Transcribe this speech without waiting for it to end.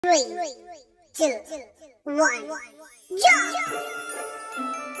3, 2, 1, jump!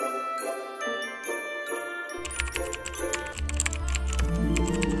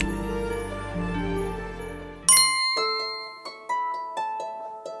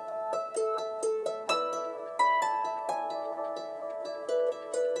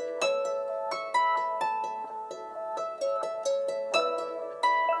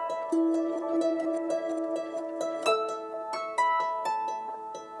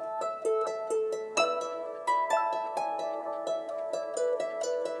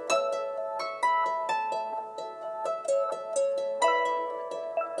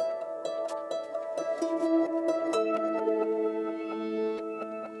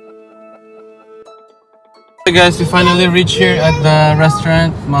 Hey guys, we finally reached here at the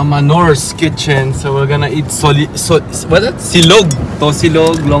restaurant Mama Noor's Kitchen. So we're gonna eat what is it? Silog, to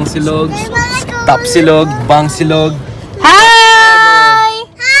silog, long silog, top silog, bang silog. Hi!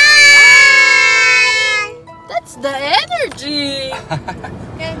 Hi! That's the energy!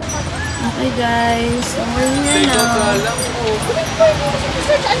 Okay guys, so we're here now.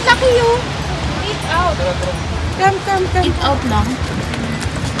 Ang laki yun! Eat out! Come. Eat out lang.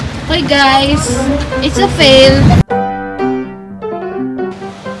 Okay guys, it's a fail.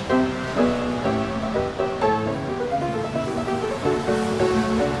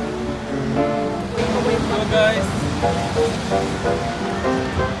 Hello guys.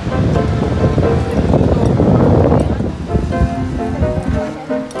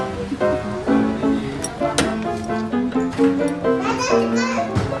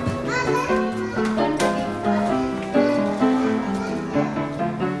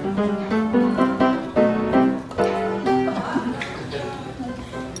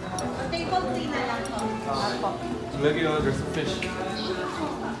 Look at all, there's a fish.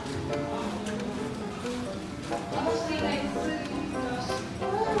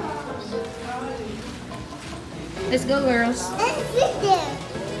 Let's go girls. Let's sit there.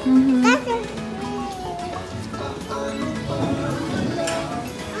 That's a...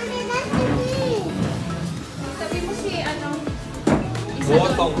 Sabi mo si ano?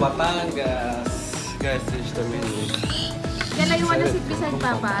 Botong Batangas. Guys, this is the menu. Kaya you wanna sit beside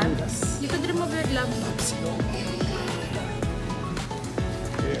Papa? You could remove your gloves.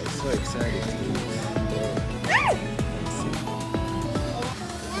 Yeah, so excited.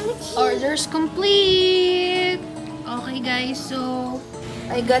 Orders complete! Okay guys, so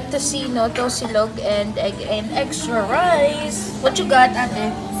I got tocino, tosilog, and egg and extra rice. What you got,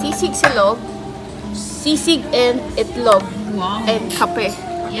 ate? Sisig silog, sisig and itlog, Wow. and kape.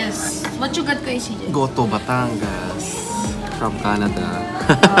 Yes. What you got, Kuya CJ? Goto Batangas from Canada.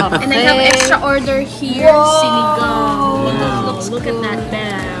 And I have extra order here, sinigang. Look at that,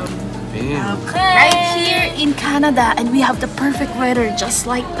 bam. Damn. Right here in Canada, and we have the perfect weather just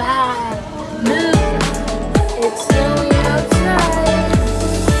like that. Look, it's snowing outside.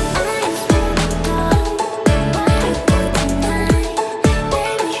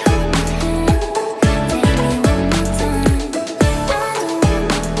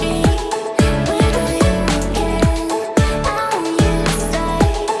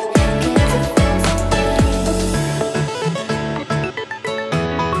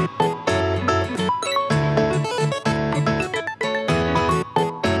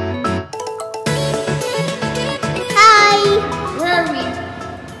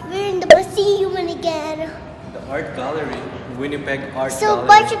 Art gallery, Winnipeg Art So Gallery.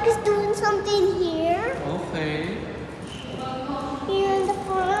 Patrick is doing something here. Okay. Here in the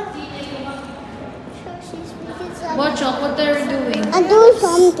front. So she's making something. Bochok, what are you doing? I'm doing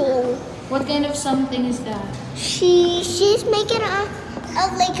something. What kind of something is that? She's making a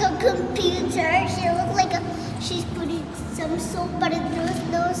like a computer. She looks like she's putting some soap, but there's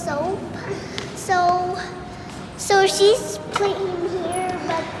no soap. So she's playing here,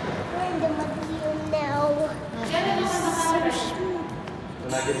 but we're in the museum now. You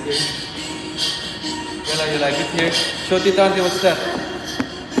like it here? Kela, you like it here? Show Tita Auntie, what's that?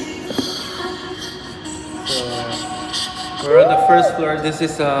 So, we're on the first floor. This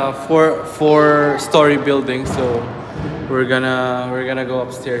is a four-story building, so we're gonna go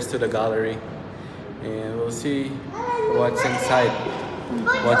upstairs to the gallery, and we'll see what's inside,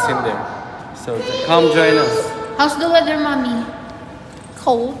 what's in there. So come join us. How's the weather, Mommy?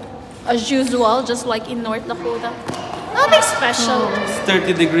 Cold, as usual, just like in North Dakota. Nothing special. It's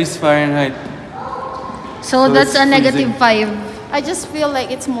 30 degrees Fahrenheit. So So that's it's a negative freezing. 5. I just feel like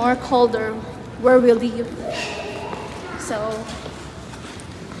it's more colder where we live. So,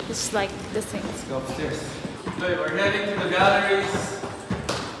 it's like the thing. Let's go upstairs. Good, we're heading to the galleries.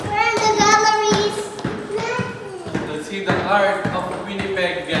 We're in the galleries. Let's see the art of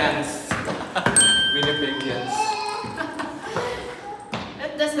Winnipegans. Winnipegans.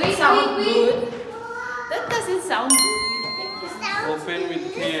 That doesn't sound good. That doesn't sound good. Open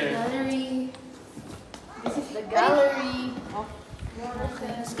with care. Gallery. This is the gallery of Morrison.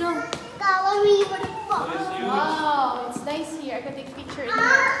 Let's go. Gallery with Wow, it's nice here. I can take a picture in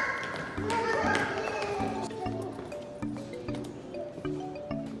here.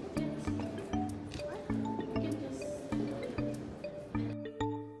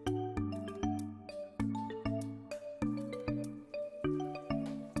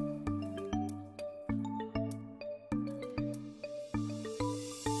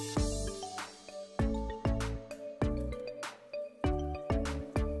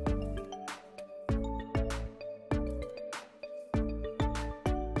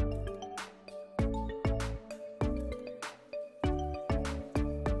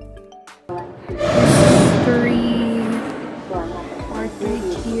 History, art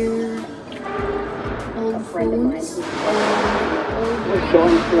right here, old phones, We're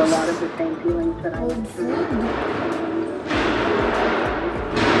going through a lot of the same feelings that I old went through. food,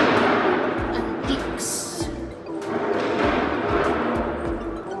 antiques.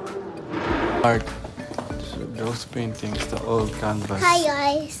 Art. So those paintings, the old canvas. Hi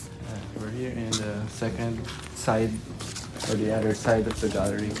guys. We're here in the second side or the other side of the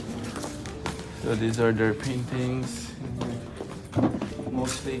gallery. So these are their paintings,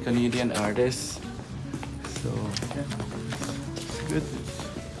 mostly Canadian artists. So yeah, it's good.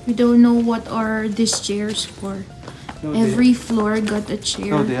 We don't know what are these chairs for. No, Every floor got a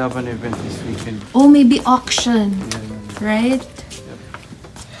chair. No, they have an event this weekend. Oh, maybe auction, Yeah. right?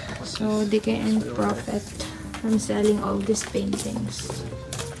 Yep. So they can profit from selling all these paintings.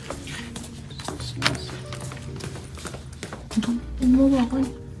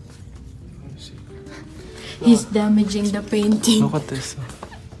 He's damaging the painting. Look at this.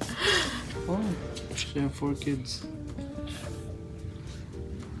 Oh, she have 4 kids.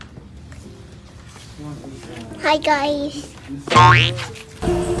 Hi guys.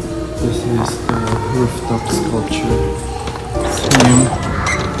 This is the rooftop sculpture. Same.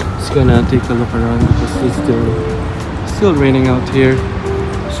 Just gonna take a look around because it's still raining out here.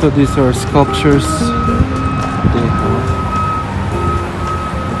 So these are sculptures they have.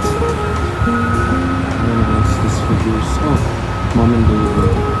 What else? These figures. Oh, mom and baby.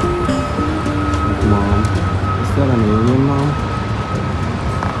 Like mom. Is that an alien mom?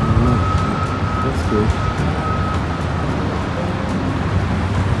 I don't know. That's good.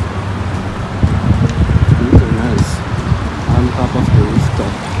 These are nice. On top of the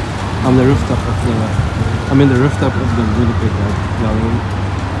rooftop. On the rooftop of the... I mean the rooftop of the Winnipeg gallery.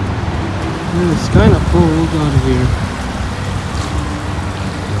 It's kind of cold out here.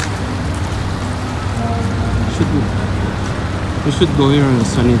 We should go here on a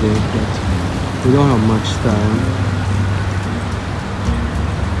sunny day, but we don't have much time.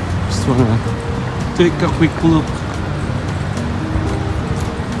 Just wanna take a quick look.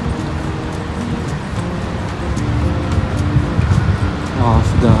 Of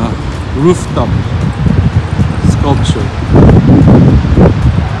the rooftop sculpture.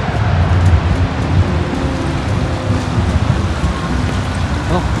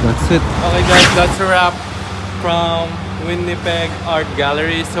 Oh, that's it. Okay guys, that's a wrap from Winnipeg Art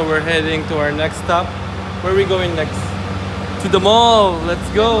Gallery. So we're heading to our next stop. Where are we going next? To the mall. Let's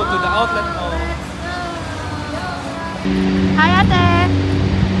go to the outlet mall. Hi, ate!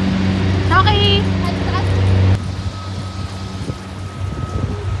 Toki!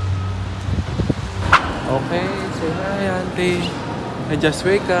 Okay, say hi auntie. I just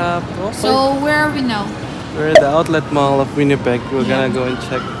wake up. Okay. So, where are we now? We're at the outlet mall of Winnipeg. We're gonna go and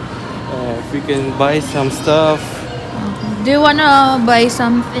check if we can buy some stuff. Do you wanna buy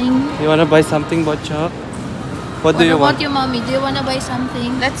something? You wanna buy something, Botchok? What do you What want? about you, mommy? Do you wanna buy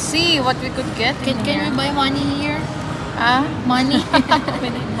something? Let's see what we could get. Can we buy money here? Ah? Money? We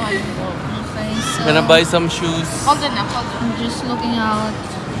need money. Okay, so Gonna buy some shoes. Hold on na, hold on. I'm just looking out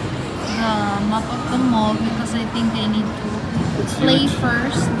the map of the mall because I think they need to play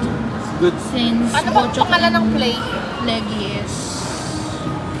first It's good. since Ano bang Bochok pangalan ng and play? Leggy is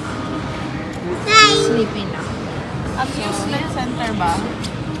Hi. sleeping now. Amusement center ba?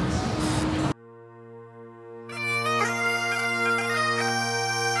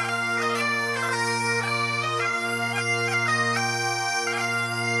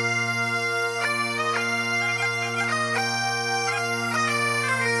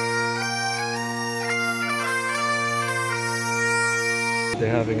 They're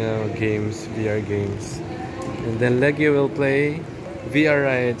having games, VR games. And then Leggy will play VR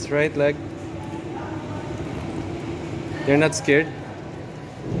rides, right Leg? You're not scared?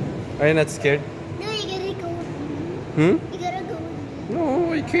 Are you not scared? No, you gotta go. Hmm? You gotta go.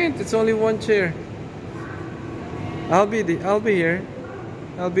 No, I can't. It's only one chair. I'll be here.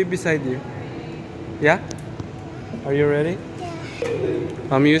 I'll be beside you. Yeah? Are you ready?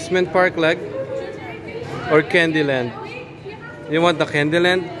 Yeah. Amusement park leg or Candyland? You want the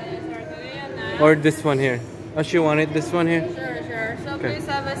Candyland or this one here? Oh, she wanted this one here. Sure. So Okay. please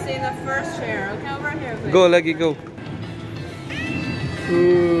have a seat in the first chair. Okay, over here, please. Go, Leggy, go.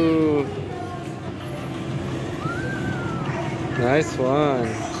 Ooh. Nice one.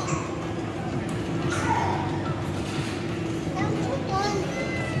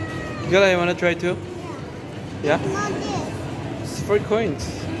 Gala, you wanna try too? Yeah? Not this. It's for coins.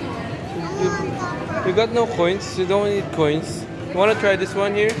 You got no coins. You don't need coins. You wanna try this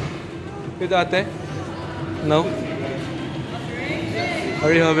one here? With Ate? No?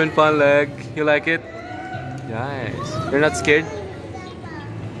 Are you having fun, Leg? You like it? Nice. You're not scared?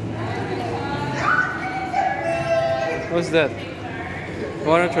 What's that? You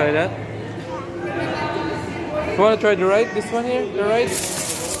wanna try that? You wanna try the ride? This one here? The ride?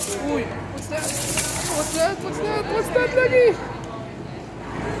 Uy, what's that? What's that? What's that? What's that, Leggy?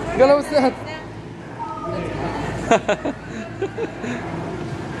 Gala, what's that?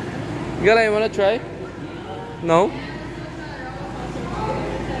 Gala, you wanna try? No?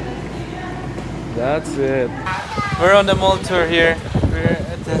 That's it. We're on the mall tour here. We're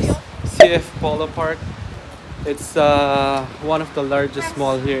at the CF Polo Park. It's one of the largest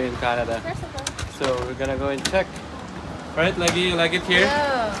mall here in Canada. So we're gonna go and check. Right, Leggy, you like it here?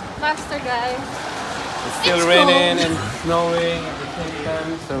 Yeah, faster, guys. It's still raining and snowing at the same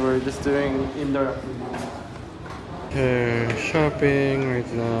time, so we're just doing indoor activities. We're shopping right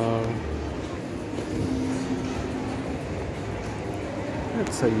now.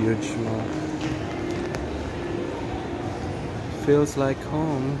 It's a huge mall. Feels like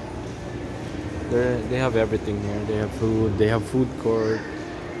home. They have everything here. They have food. They have food court,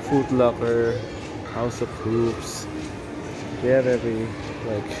 food locker, house of hoops. They have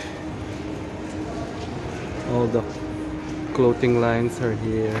all the clothing lines are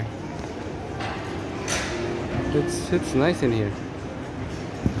here. It's nice in here.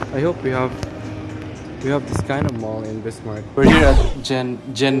 I hope we have this kind of mall in Bismarck. We're here at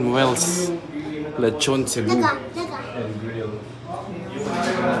Jen Wells Lechon Cebu and Grill. We're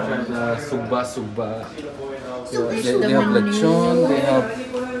gonna try the sugba. They have lechon, they have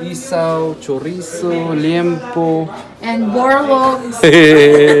isaw, chorizo, liempo, And borlogs.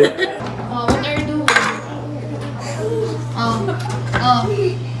 Oh, what are you doing? Oh.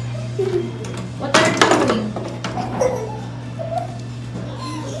 What are you doing?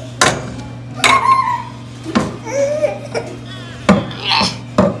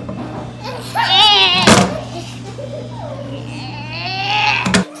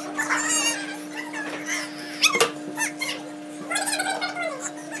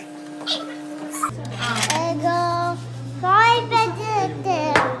 I go 5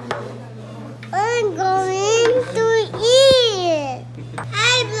 minutes. I'm going to eat.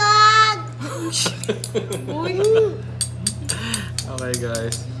 Hi, vlog. Okay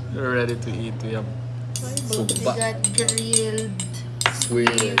guys, we're ready to eat. We have We sugba, got grilled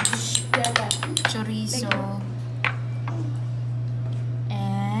squid, chorizo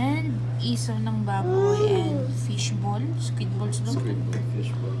and iso ng baboy and fish ball, squid balls daw.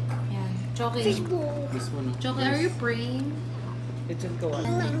 fish ball. Yan. Choki. This one. Choki, are you praying?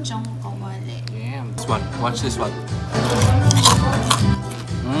 Lechong kawali. Yeah. This one. Watch this one.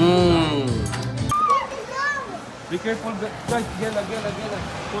 Mmm. Be careful, guys. Gela.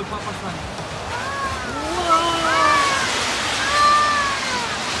 Hold Papa's hand.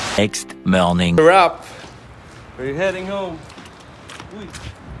 Next morning. Wrap. We're heading home. Uy,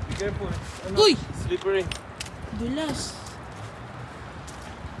 be careful. Uy! Slippery. Dulas.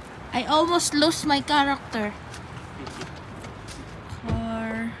 I almost lost my character.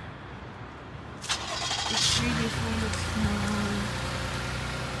 Or it's really full of snow.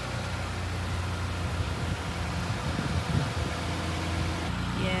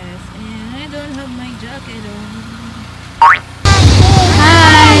 Yes, and I don't have my jacket on.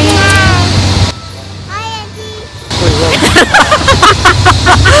 Hi! Hi, Auntie.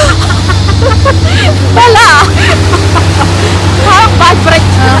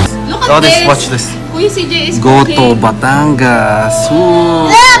 Look Oh, at this! watch this. Kuya CJ is Go cooking. to Batangas. Ooh.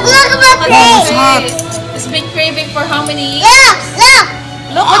 Look at my It's face. hot. It's been craving for how many years? Look.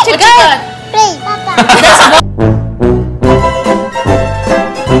 Look what you got! Play, Papa.